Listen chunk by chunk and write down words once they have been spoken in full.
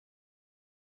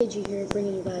AG here,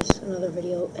 bringing you guys another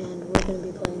video, and we're going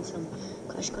to be playing some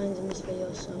Clash Clans in this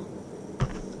video, so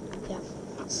yeah,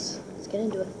 let's get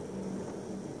into it.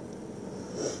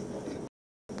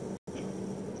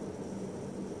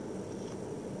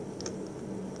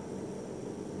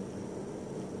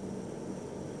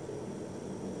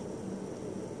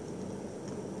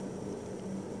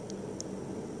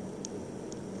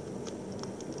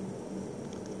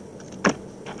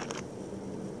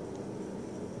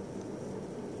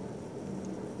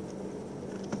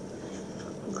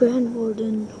 Grand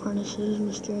Warden harnesses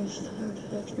mysterious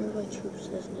artifacts nearby troops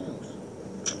as nails.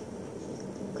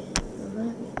 Okay,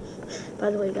 alright. By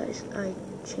the way, guys, I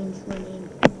changed my name.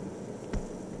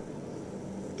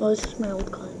 Oh, this is my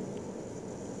old clan.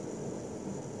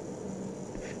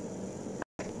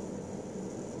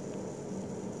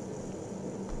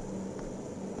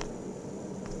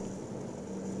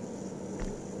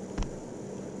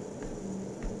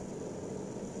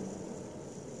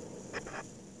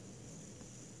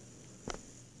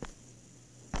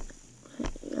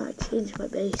 I changed my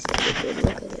base. Take a good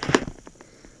look at it.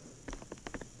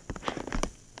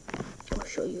 I'll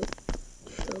show you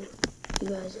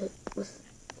guys it with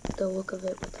the look of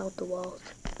it without the walls.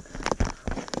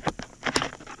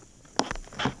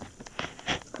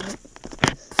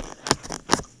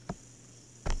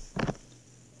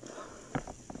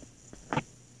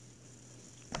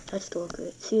 That's the look of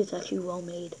it. See, it's actually well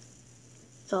made.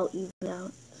 It's all evened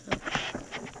out.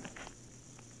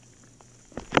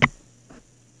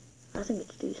 So I think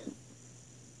it's decent.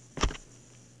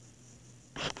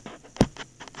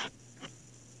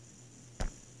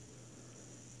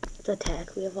 Let's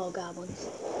attack. We have all goblins.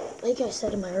 Like I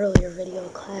said in my earlier video,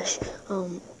 Clash,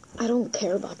 I don't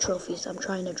care about trophies. I'm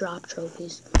trying to drop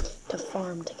trophies to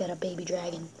farm to get a baby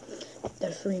dragon.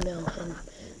 They're 3 mil, and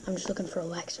I'm just looking for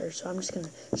elixir, so I'm just going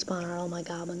to spawn out all my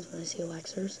goblins when I see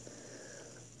elixirs.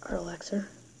 Or elixir.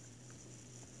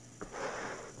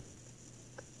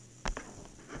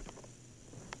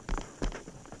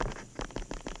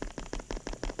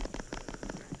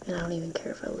 And I don't even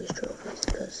care if I lose trophies,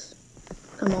 because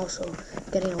I'm also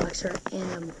getting elixir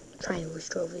and I'm trying to lose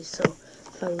trophies, so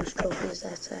if I lose trophies,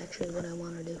 that's actually what I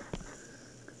want to do.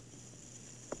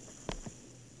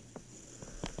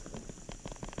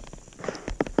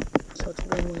 So it's a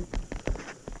win-win.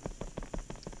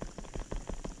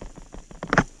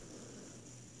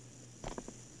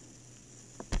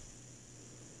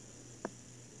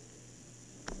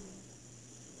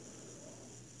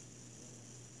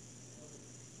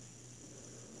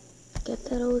 Get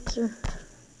that elixir.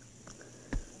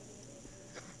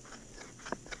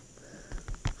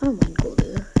 I don't mind gold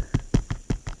either.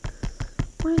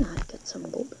 Why not get some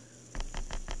gold?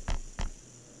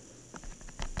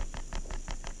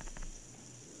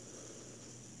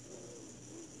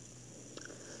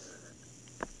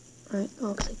 Alright,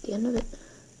 looks like the end of it.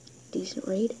 Decent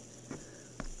raid.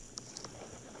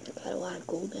 I got a lot of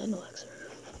gold and elixir.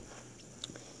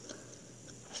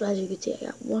 So as you can see, I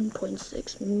got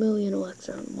 1.6 million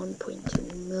elixir and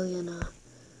 1.2 million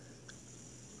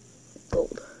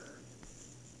gold.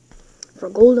 For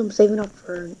gold, I'm saving up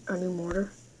for a new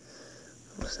mortar.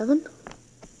 Level 7.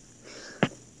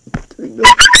 3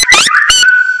 million.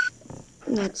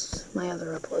 And that's my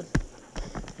other upload.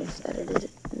 I just edited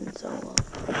it, and it's all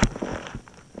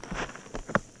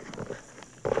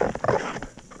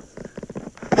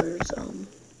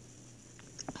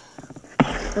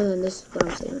and then this is what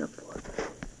I'm saving up for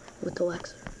with the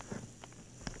elixir.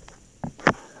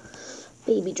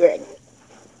 Baby dragon.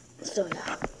 So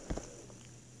yeah.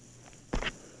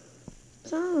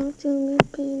 Talk to me,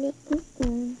 baby. Talk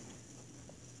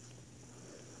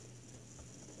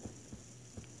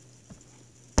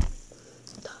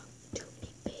to me,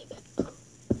 baby.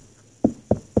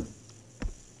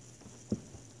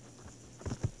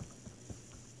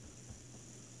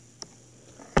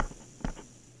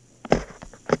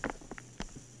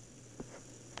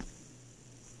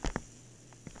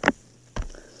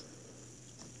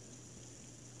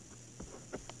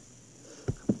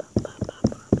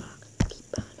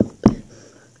 Keep on open.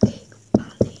 Take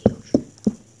body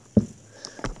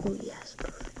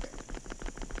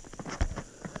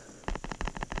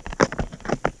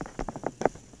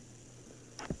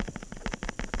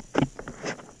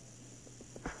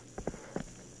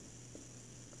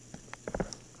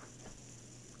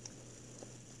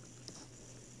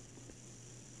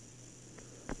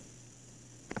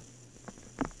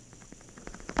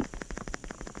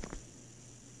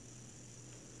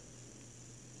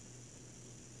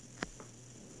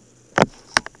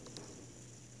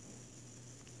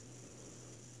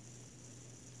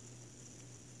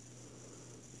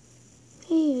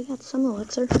Hey, I got some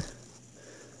elixir.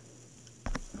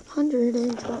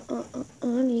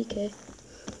 120k.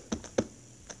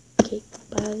 Cake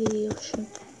by the ocean.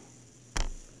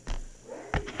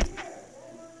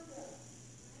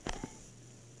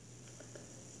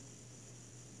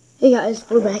 Hey guys,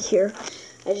 we're back here.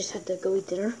 I just had to go eat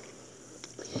dinner.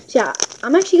 So yeah,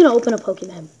 I'm actually gonna open a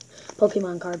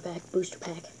Pokemon card pack, booster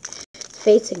pack.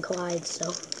 Fates and Collides,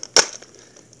 so.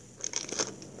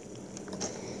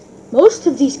 Most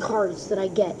of these cards that I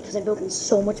get, because I've opened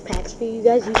so much packs for you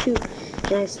guys, YouTube,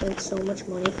 and I've spent so much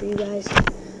money for you guys,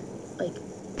 like,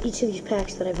 each of these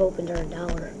packs that I've opened are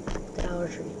 $1 at the Dollar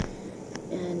Tree.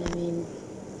 And, I mean,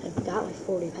 I've got like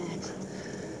 40 packs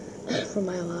from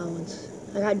my allowance.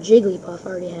 I got Jigglypuff,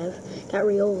 already have. Got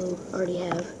Riolu, already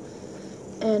have.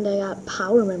 And I got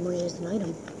Power Memory as an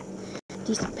item.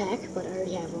 Decent pack, but I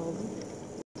already have all of them.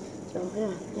 So,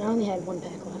 yeah, I only had one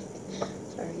pack left.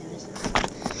 Sorry, guys.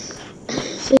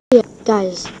 So, yeah,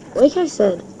 guys, like I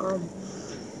said,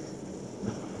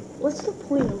 what's the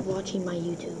point of watching my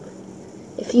YouTube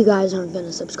if you guys aren't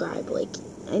gonna subscribe? Like,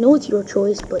 I know it's your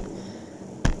choice, but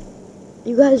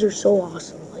you guys are so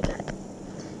awesome. Like,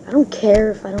 I don't care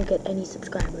if I don't get any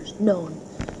subscribers. None.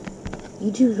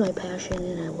 YouTube's my passion,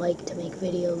 and I like to make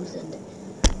videos, and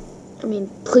I mean,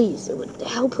 please, it would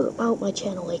help out my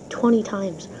channel like 20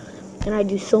 times, and I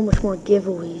do so much more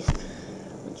giveaways.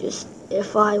 Just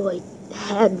if I like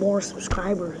had more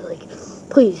subscribers, like,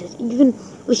 please, even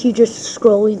if you just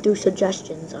scrolling through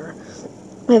suggestions, or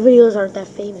my videos aren't that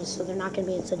famous, so they're not gonna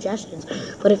be in suggestions.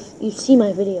 But if you see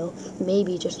my video,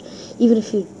 maybe just even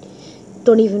if you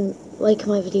don't even like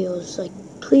my videos, like,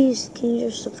 please, can you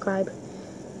just subscribe?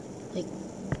 Like,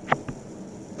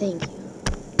 thank you.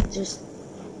 Just,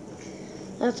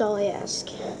 that's all I ask.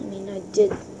 I mean, I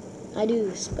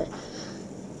do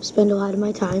spend a lot of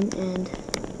my time and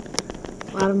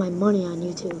a lot of my money on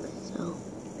YouTube, so,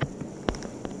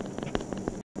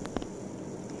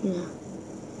 yeah.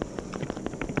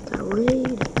 Got a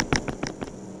raid.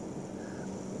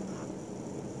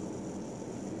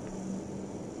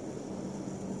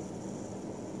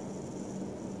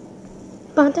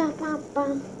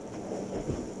 Ba-da-ba-ba.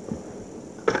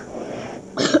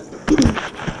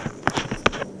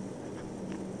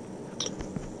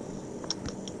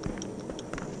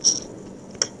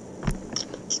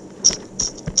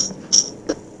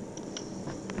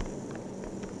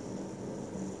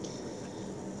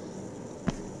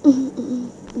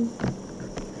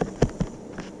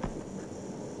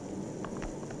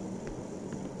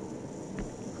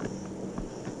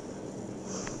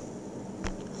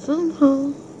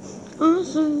 Somehow, I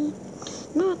see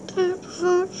not that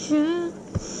perfection.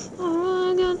 All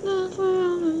I got this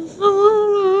world is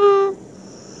over.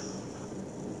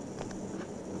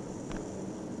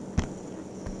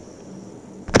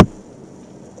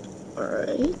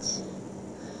 Alright.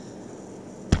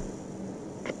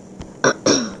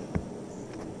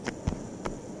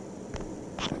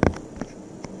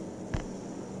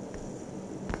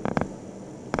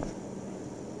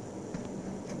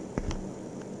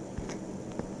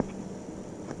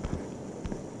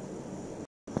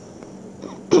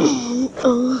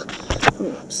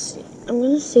 Let's see. I'm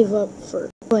gonna save up for.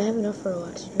 Oh, I have enough for a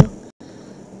lot, you know?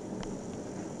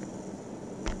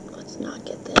 Let's not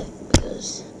get that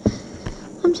because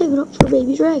I'm saving up for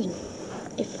Baby Dragon.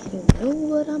 If you know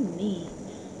what I mean.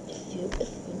 If you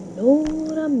know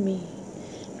what I mean.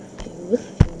 If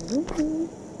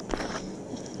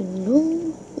you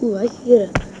know. Ooh, I could get a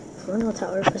Inferno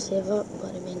Tower if I save up,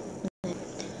 but I mean. Wait.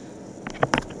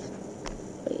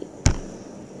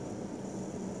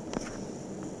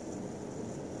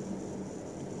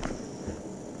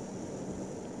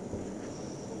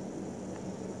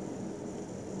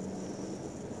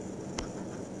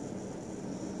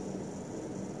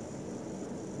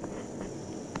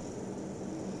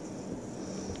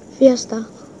 Fiesta,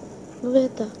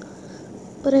 Noveta,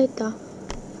 Preta,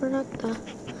 Frata,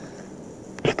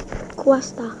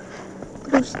 Cuesta,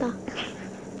 Crusta.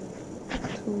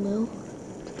 2 mil.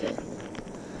 Okay.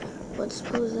 What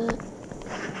spell is that?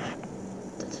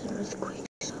 That's an earthquake,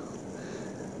 so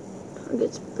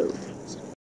target's built.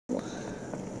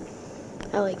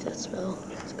 I like that spell.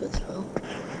 It's a good spell.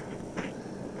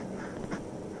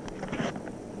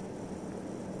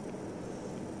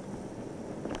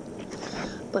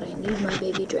 But I need my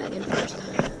Baby Dragon first.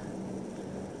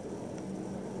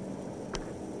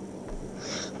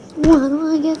 Why do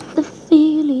I get the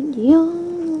feeling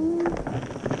young?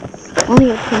 I only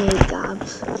have 28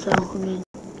 gobs, so I mean,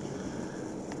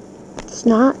 it's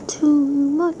not too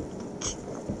much.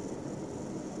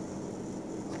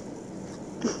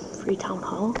 Free Town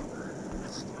Hall.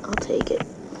 I'll take it.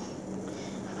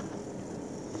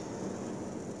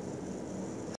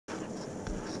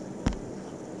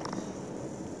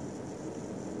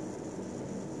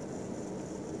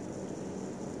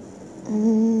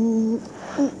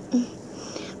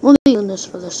 this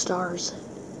for the stars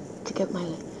to get my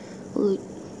loot.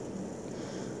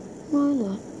 Why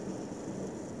not?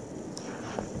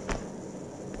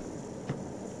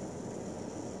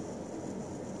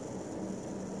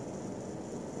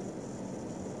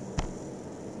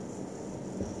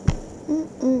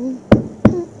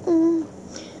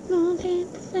 Nothing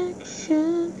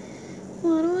perfection.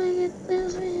 Why do I get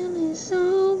this feeling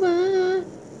so bad?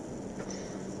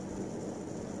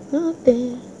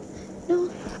 Nothing.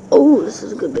 No. Oh, this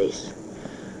is a good base.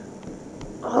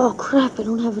 Oh crap! I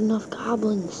don't have enough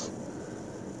goblins.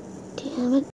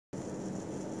 Damn it.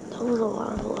 That was a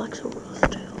lot of elixir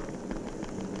rust too.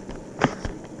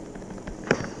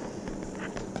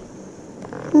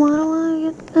 Why do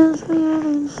I get this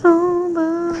feeling so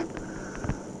bad?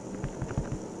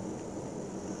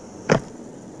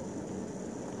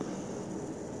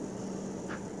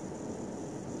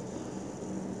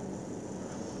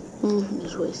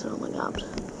 Just wasted all my gobs.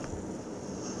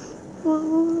 Why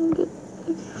do I get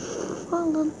this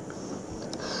feeling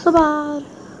so bad?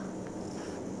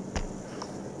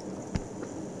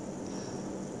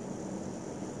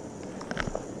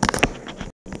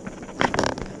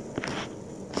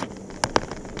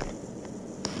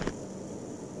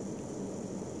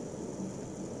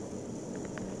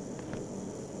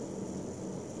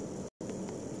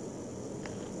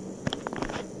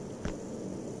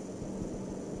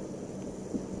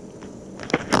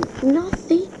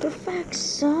 Nothing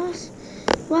perfects us.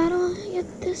 Why do I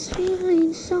get this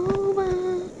feeling so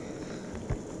bad?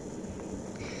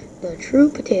 The True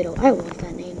Potato. I love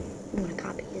that name. I'm gonna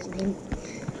copy his name.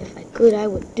 If I could, I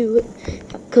would do it.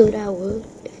 If I could, I would.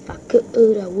 If I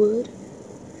could, I would.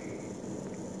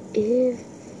 If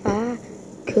I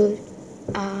could,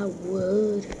 I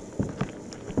would.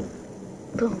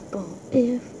 Boom, boom.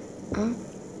 If I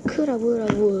could, I would,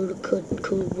 I would. Could,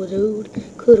 would.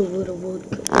 Coulda, woulda, would.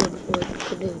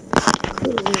 Could, do.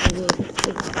 Coulda, woulda, would.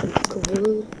 Could,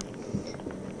 would.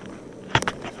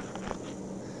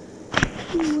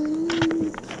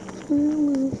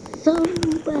 So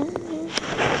bad.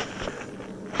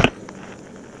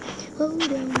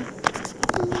 Hold on.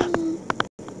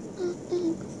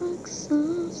 Nothing perfects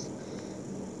us.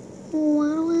 Why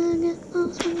do I get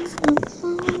those feelings so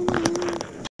bad?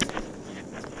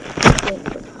 Wait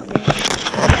for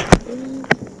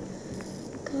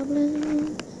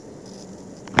goblin.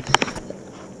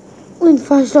 Win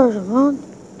 5 stars, I'm on.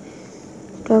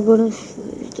 Star bonus.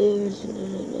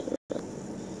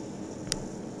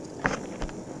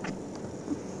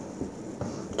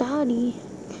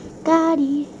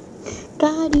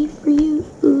 Gotti for you.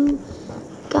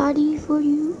 Gotti for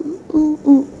you.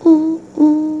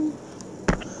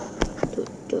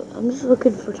 I'm just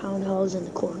looking for town halls in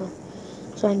the corner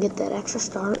so I can get that extra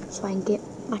start, so I can get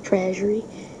my treasury.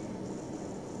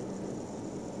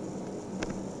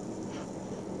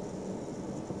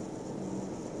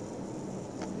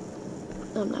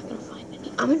 I'm not gonna find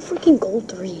any. I'm in freaking gold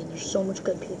 3 and there's so much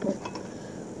good people.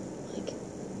 Like,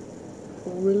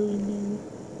 really?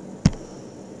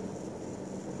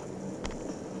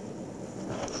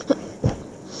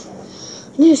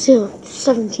 I need to save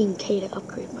 17k to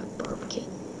upgrade my barb king.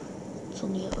 It's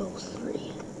only a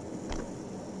 03.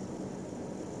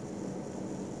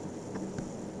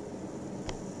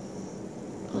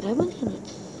 What happened in it?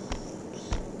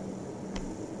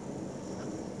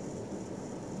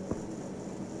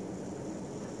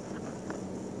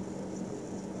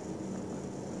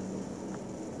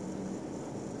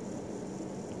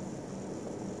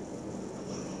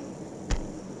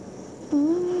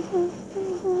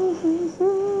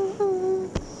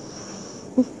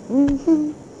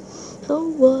 So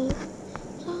what?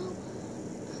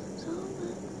 So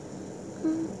what?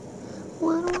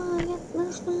 Why do I get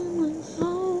this feeling so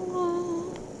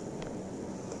bad?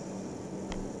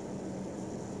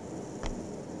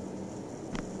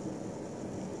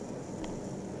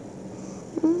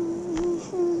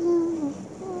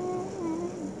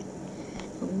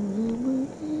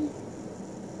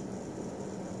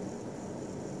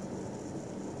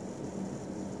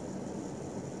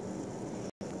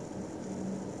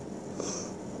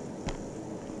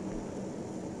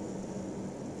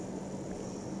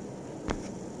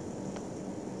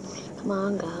 Come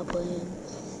on,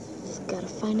 goblins. Gotta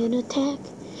find an attack.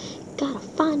 Gotta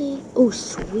find it. Oh,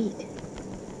 sweet.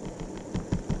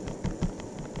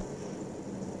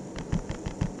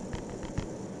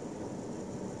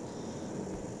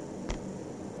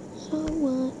 So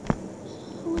what?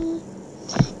 So what?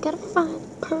 Gotta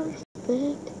find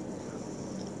perfect.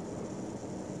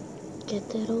 Get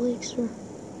that elixir.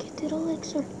 Get that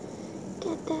elixir.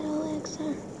 Get that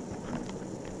elixir.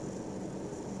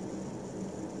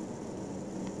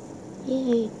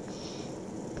 Yay.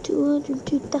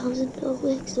 202,000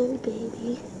 elixir,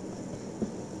 baby.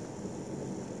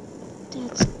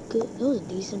 That's good. That was a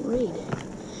decent raid.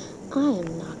 I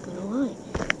am not gonna lie.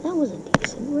 That was a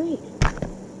decent raid.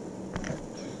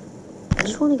 I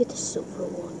just want to get the silver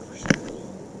one for some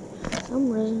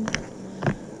reason.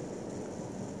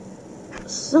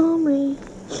 Some reason.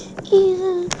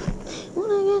 When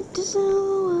I get the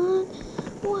silver one,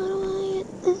 why do I get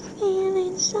this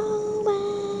feeling so bad?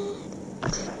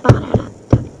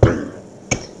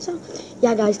 So,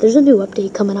 yeah, guys, there's a new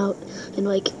update coming out in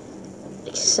like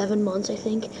 7 months, I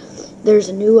think. There's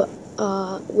a new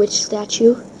witch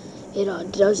statue.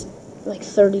 It does like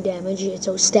 30 damage. It's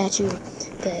a statue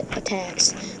that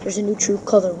attacks. There's a new troop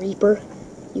called the Reaper.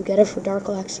 You get it for Dark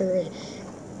Elixir.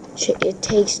 It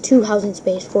takes 2 housing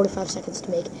space, 45 seconds to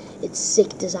make. It's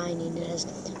sick designing. It has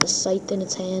a scythe in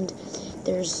its hand.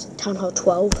 There's Town Hall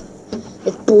 12.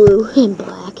 It's blue and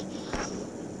black.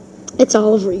 It's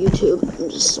all over YouTube. I'm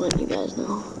just letting you guys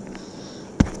know.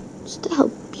 Just to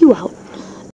help you out.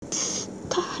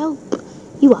 To help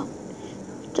you out.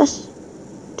 Just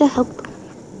to help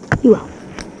you out.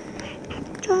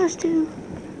 Just to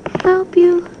help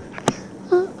you.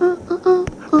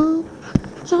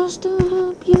 Just to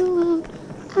help you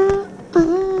out.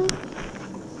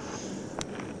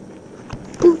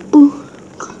 Boo boo.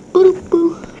 Boo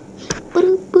boo.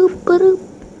 Boo boo boo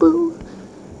boo.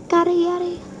 Gotta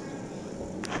yada.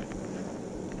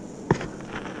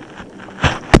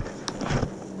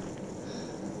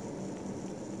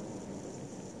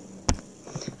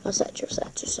 Satcher.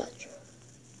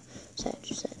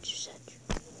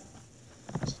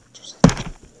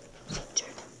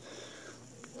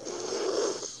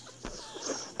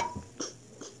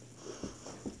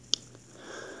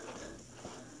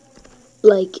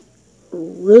 Like,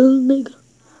 real nigga.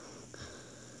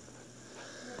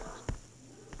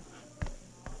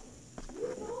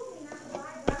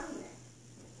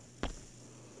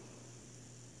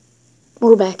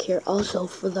 We're back here also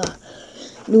for the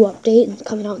new update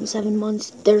coming out in 7 months.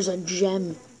 There's a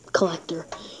gem collector.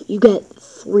 You get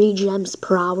 3 gems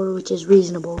per hour, which is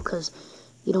reasonable because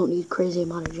you don't need crazy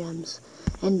amount of gems.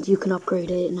 And you can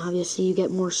upgrade it, and obviously you get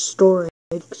more storage.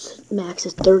 Max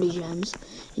is 30 gems,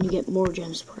 and you get more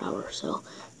gems per hour. So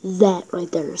that right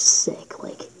there is sick.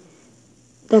 Like,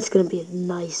 that's gonna be a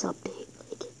nice update.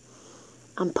 Like,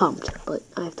 I'm pumped, but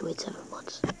I have to wait 7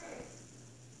 months.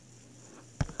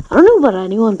 I don't know about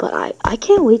anyone, but I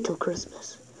can't wait till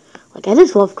Christmas. Like, I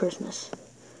just love Christmas.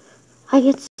 I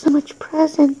get so much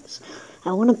presents.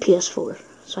 I want a PS4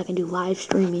 so I can do live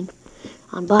streaming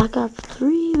on Black Ops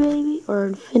 3, baby, or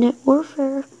Infinite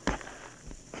Warfare.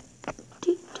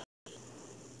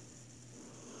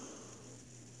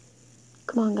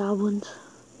 Come on, goblins.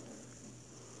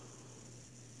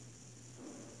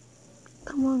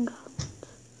 Come on, goblins.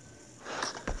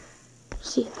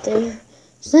 See it there.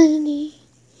 Sandy.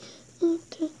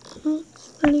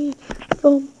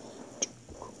 Boom.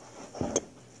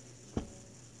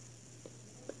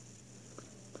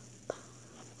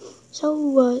 So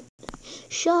what?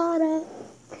 Shut up.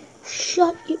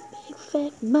 Shut your big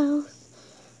fat mouth.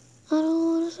 I don't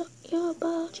wanna suck your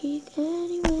butt cheek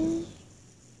anyway.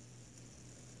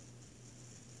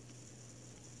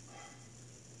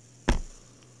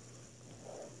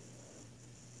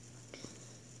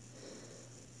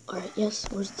 Alright, yes,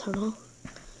 where's the tunnel?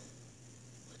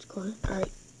 What's going on?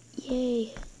 Alright,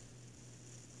 yay.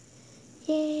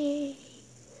 Yay.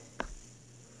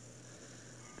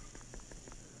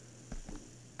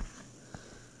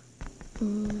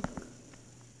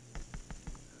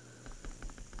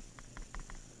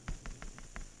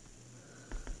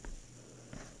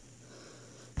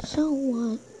 So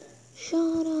what?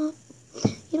 Shut up.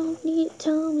 You don't need to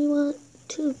tell me what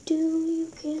to do.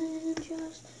 You can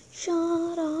just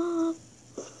shut up.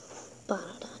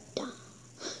 Ba-da-da-da.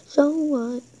 So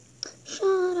what?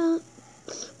 Shut up.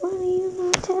 Why do you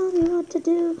not tell me what to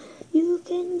do? You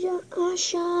can just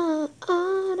shut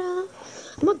up.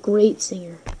 I'm a great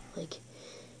singer. Like,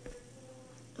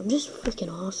 I'm just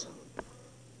freaking awesome.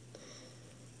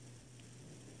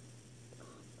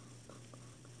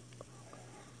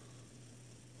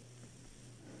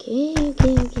 Okay.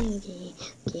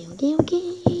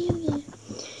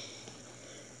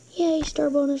 Yay, star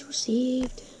bonus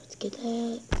received. Let's get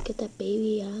that. Let's get that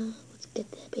baby out. Let's get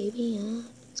that baby out.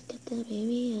 Let's get that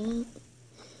baby out.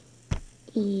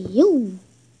 You.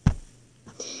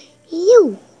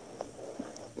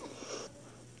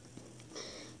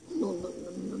 No.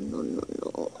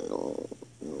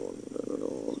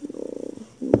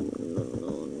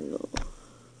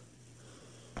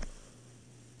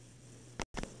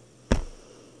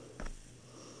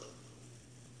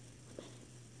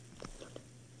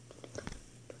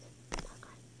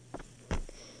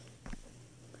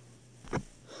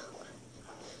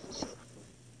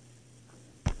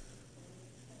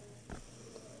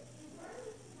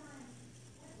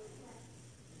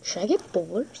 Should I get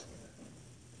bowlers?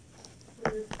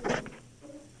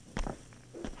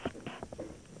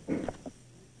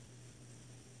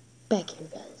 Back here,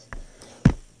 guys.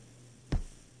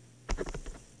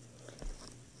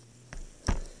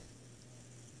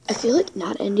 I feel like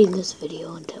not ending this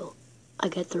video until I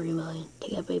get 3 million to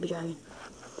get baby dragon.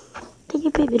 Take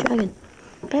it, baby dragon.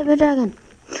 Baby dragon.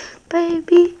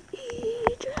 Baby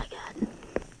dragon.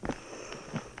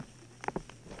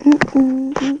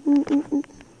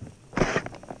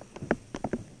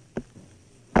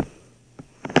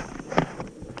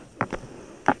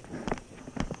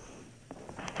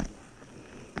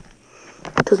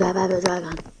 To that baby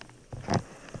dragon.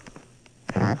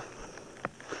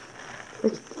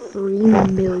 It's 3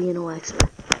 million elixir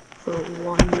for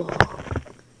one wall.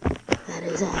 That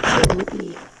is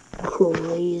absolutely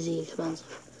crazy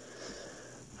expensive.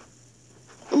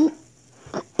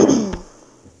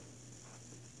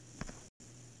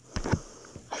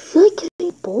 I feel like getting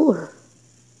a bowler.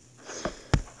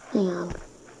 Hang on.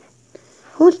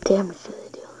 How much damage do they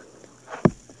do?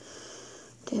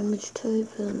 Damage type.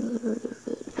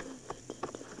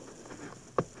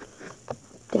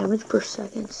 Damage per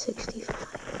second, 65.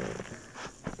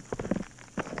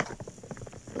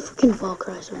 Freaking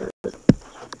Valkyries are rude.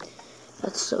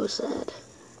 That's so sad.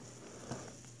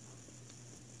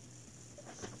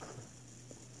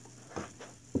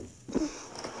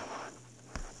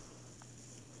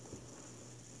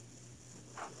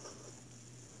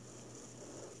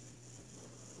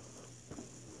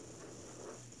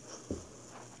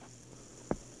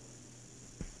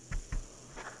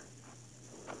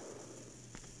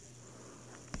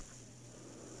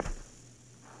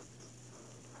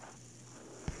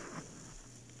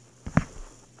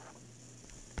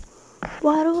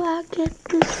 Why do I get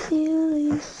this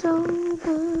feeling so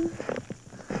good?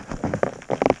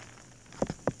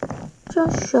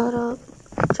 Just shut up.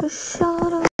 Just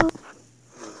shut up.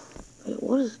 Wait,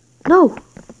 what is... No!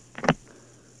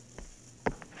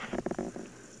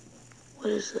 What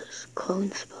is this?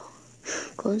 Clone spell.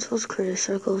 Clone spells create a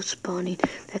circle of spawning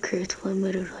that creates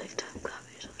limited lifetime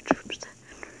copies of troops that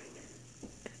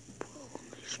will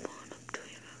only spawn up to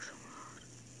your maximum health.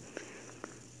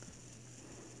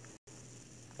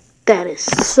 That is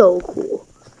so cool.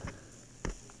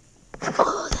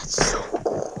 Oh, that's so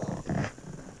cool.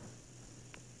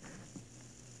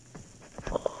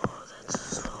 Oh, that's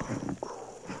so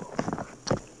cool.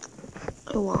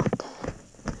 I want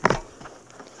that.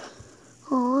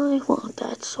 Oh, I want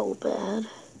that so bad.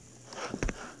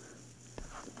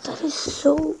 That is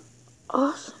so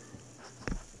awesome.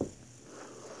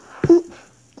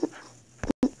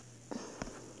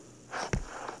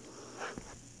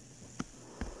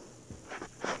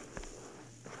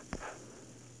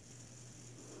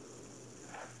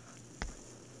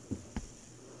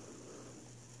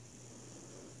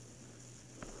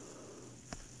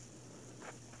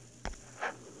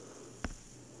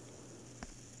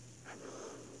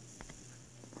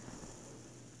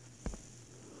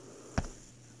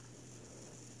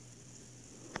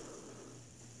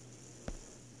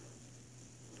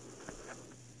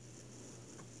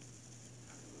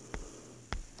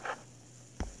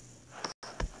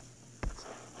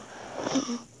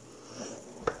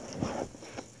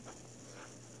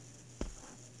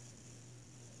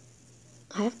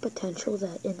 I have potential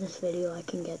that in this video I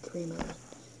can get 3 million.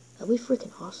 That'd be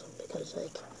freaking awesome because,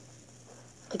 like,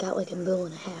 I got like 1.5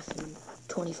 million in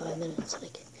 25 minutes.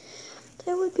 Like,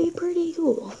 that would be pretty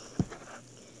cool.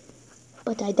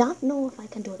 But I don't know if I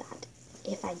can do that.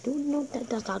 If I do know that,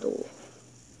 that's not all.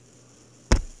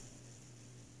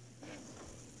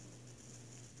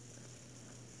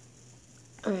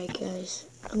 Alright, guys.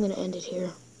 I'm gonna end it here.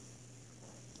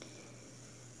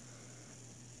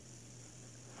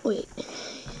 Wait.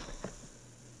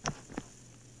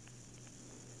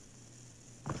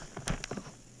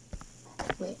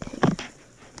 Wait, hang on.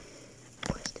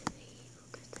 Where's the name?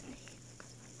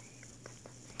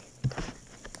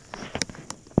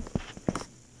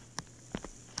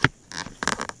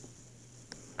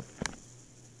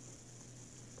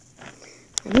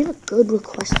 I need a good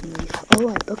requesting leaf. Oh,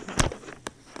 I bookmarked it.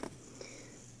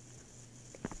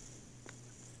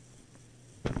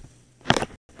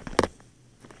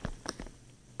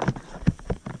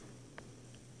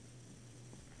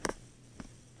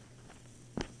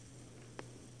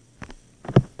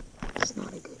 It's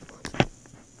not a good one.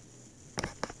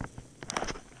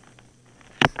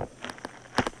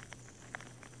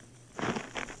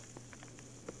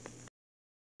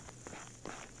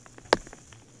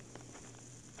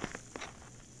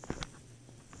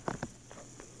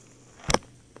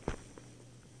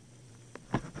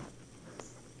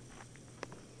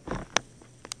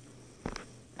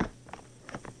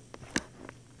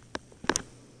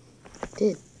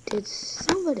 Did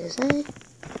somebody say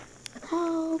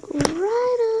Hog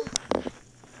Rider?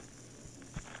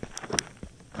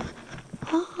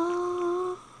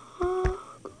 Hog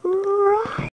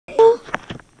Rider.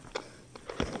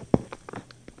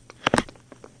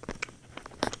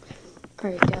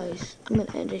 Alright guys, I'm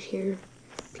gonna end it here.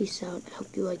 Peace out. I hope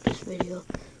you like this video.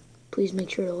 Please make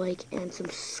sure to like and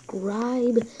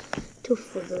subscribe. Till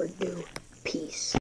further ado.